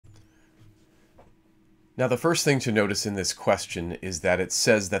Now, the first thing to notice in this question is that it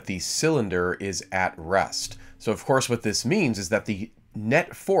says that the cylinder is at rest. So, of course, what this means is that the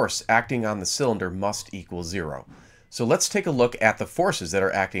net force acting on the cylinder must equal 0. So let's take a look at the forces that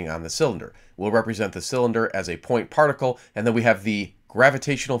are acting on the cylinder. We'll represent the cylinder as a point particle, and then we have the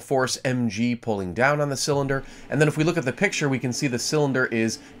gravitational force mg pulling down on the cylinder. And then if we look at the picture, we can see the cylinder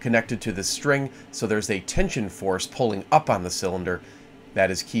is connected to the string, so there's a tension force pulling up on the cylinder that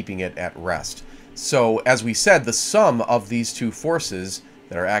is keeping it at rest. So as we said, the sum of these two forces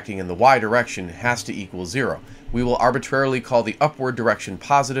that are acting in the y direction has to equal 0. We will arbitrarily call the upward direction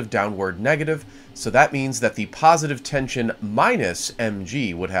positive, downward negative. So that means that the positive tension minus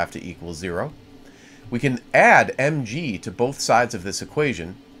mg would have to equal 0. We can add mg to both sides of this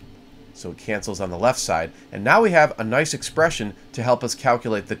equation, so it cancels on the left side. And now we have a nice expression to help us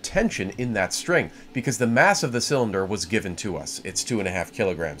calculate the tension in that string, because the mass of the cylinder was given to us. It's 2.5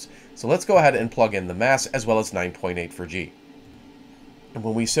 kilograms. So let's go ahead and plug in the mass as well as 9.8 for g. And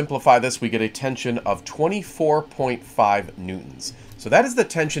when we simplify this, we get a tension of 24.5 newtons. So that is the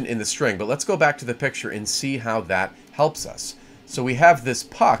tension in the string, but let's go back to the picture and see how that helps us. So we have this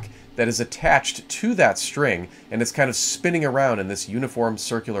puck that is attached to that string, and it's kind of spinning around in this uniform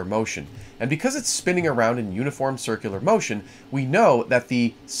circular motion. And because it's spinning around in uniform circular motion, we know that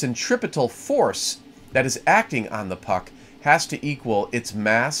the centripetal force that is acting on the puck has to equal its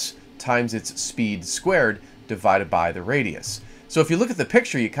mass times its speed squared divided by the radius. So if you look at the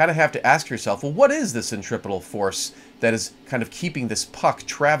picture, you kind of have to ask yourself, well, what is the centripetal force that is kind of keeping this puck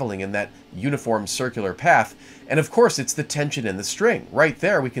traveling in that uniform circular path? And of course, it's the tension in the string. Right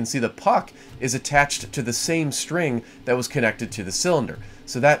there, we can see the puck is attached to the same string that was connected to the cylinder.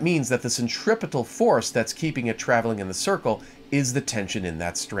 So that means that the centripetal force that's keeping it traveling in the circle is the tension in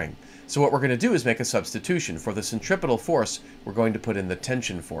that string. So what we're going to do is make a substitution. For the centripetal force, we're going to put in the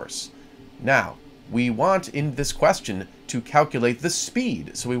tension force. Now, we want in this question to calculate the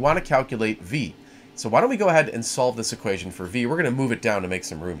speed. So we want to calculate v. So why don't we go ahead and solve this equation for v. We're going to move it down to make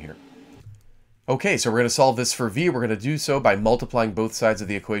some room here. Okay, so we're going to solve this for v. We're going to do so by multiplying both sides of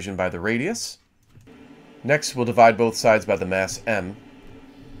the equation by the radius. Next, we'll divide both sides by the mass m.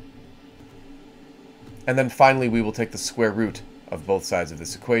 And then finally, we will take the square root of both sides of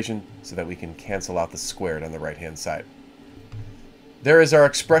this equation so that we can cancel out the squared on the right-hand side. There is our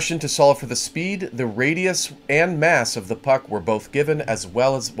expression to solve for the speed. The radius and mass of the puck were both given, as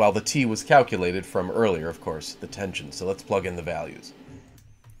well as, well, the t was calculated from earlier, of course, the tension. So let's plug in the values.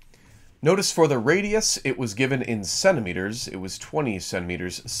 Notice for the radius, it was given in centimeters. It was 20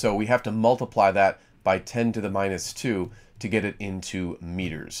 centimeters, so we have to multiply that by 10 to the minus 2 to get it into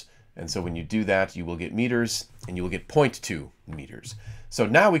meters. And so when you do that, you will get meters, and you will get 0.2 meters. So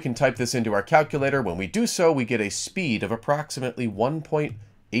now we can type this into our calculator. When we do so, we get a speed of approximately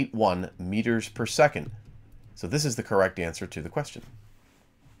 1.81 meters per second. So this is the correct answer to the question.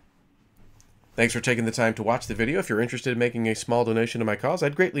 Thanks for taking the time to watch the video. If you're interested in making a small donation to my cause,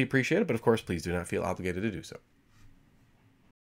 I'd greatly appreciate it, but of course, please do not feel obligated to do so.